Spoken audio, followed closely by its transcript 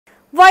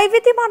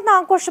വൈവിധ്യമാർന്ന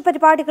ആഘോഷ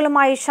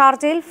പരിപാടികളുമായി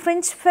ഷാർജയിൽ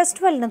ഫ്രഞ്ച്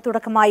ഫെസ്റ്റിവലിന്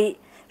തുടക്കമായി.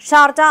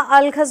 ഷാർജ,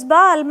 അൽ ഖസ്ബ,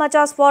 അൽ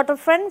Majaz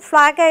waterfront,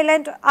 flag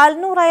island,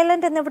 Al Noor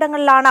island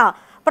എന്നിവിടങ്ങളിലാണ്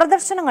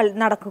പ്രദർശനങ്ങൾ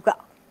നടക്കുക.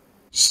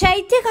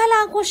 ശൈത്യകാല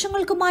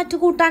ആഘോഷങ്ങൾക്ക്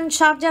മാറ്റുകൂട്ടാൻ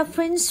ഷാർജ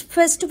ഫ്രഞ്ച്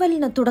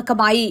ഫെസ്റ്റിവലിന്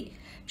തുടക്കമായി.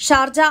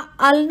 ഷാർജ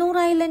അൽനൂർ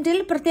ഐലൻഡിൽ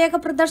പ്രത്യേക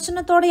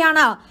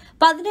പ്രദർശനത്തോടെയാണ്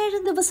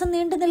 17 ദിവസം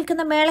നീണ്ടു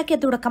നിൽക്കുന്ന മേളയ്ക്ക്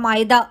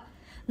തുടക്കമായത്.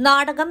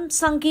 നാടകം,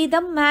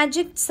 സംഗീതം,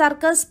 മാജിക്,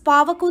 സർക്കസ്,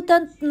 പാവക്കൂത്ത്,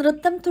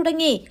 നൃത്തം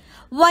തുടങ്ങി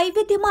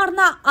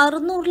വൈവിധ്യമാർന്ന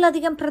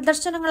 600-ലധികം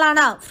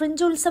പ്രദർശനങ്ങളാണ്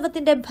ഫ്രഞ്ച്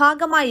ഉത്സവത്തിന്റെ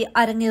ഭാഗമായി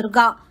അരങ്ങേറുക.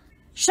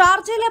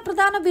 ഷാർജയിലെ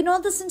പ്രധാന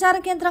വിനോദസഞ്ചാര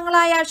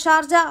കേന്ദ്രങ്ങളായ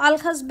ഷാർജ, അൽ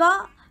ഖസ്ബ,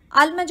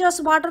 അൽ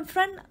Majaz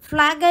waterfront,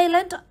 flag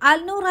island,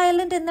 Al Noor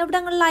island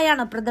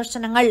എന്നിവിടങ്ങളിലായാണ്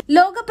പ്രദർശനങ്ങൾ.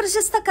 ലോക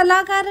പ്രശസ്ത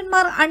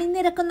കലാകാരന്മാർ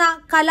അണിനിരക്കുന്ന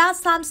കലാ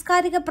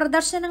സാംസ്കാരിക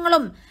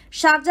പ്രദർശനങ്ങളും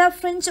ഷാർജ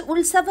ഫ്രഞ്ച്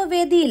ഉത്സവ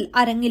വേദിയിൽ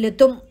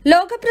അരങ്ങിലെത്തും.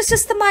 ലോക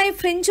പ്രശസ്തമായ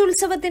ഫ്രഞ്ച്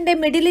ഉത്സവത്തിന്റെ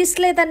മിഡിൽ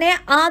ഈസ്റ്റിലെ തന്നെ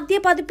ആദ്യ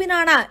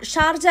പതിപ്പിനാണ്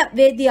Sharjah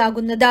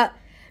വേദിയാകുന്നത്.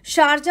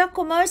 Sharjah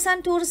commerce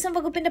and tourism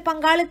വകുപ്പിന്റെ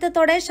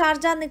പങ്കാളിത്തത്തോടെ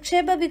ഷാർജ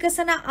നിക്ഷേപ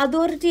വികസന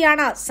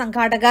അതോറിറ്റിയാണ്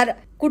സംഘാടകർ.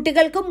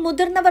 കുട്ടികൾക്കും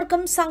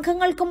മുതിർന്നവർക്കും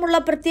സംഘങ്ങൾക്കുമുള്ള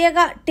പ്രത്യേക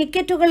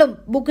ടിക്കറ്റുകളും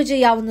ബുക്ക്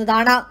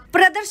ചെയ്യാവുന്നതാണ്.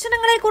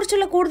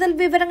 പ്രദർശനങ്ങളെക്കുറിച്ചുള്ള കൂടുതൽ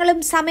വിവരങ്ങളും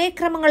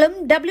സമയക്രമങ്ങളും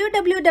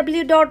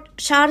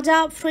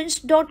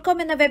www.sharjafrench.com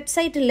എന്ന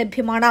വെബ്സൈറ്റിൽ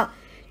ലഭ്യമാണ്.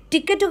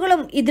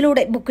 ടിക്കറ്റുകളും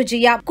ഇതിലൂടെ ബുക്ക്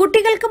ചെയ്യാം.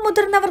 കുട്ടികൾക്കും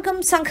മുതിർന്നവർക്കും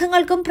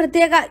സംഘങ്ങൾക്കും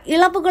പ്രത്യേക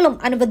ഇളവുകളും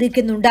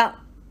അനുവദിക്കുന്നുണ്ട്.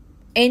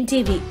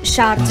 NTV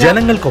Sharjah.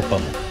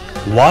 ജനങ്ങൾക്കൊപ്പം,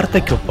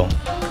 വാർത്തയ്ക്കൊപ്പം,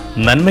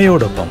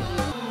 നന്മയോടൊപ്പം.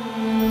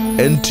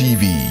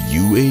 NTV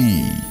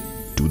UAE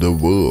to the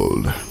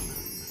world.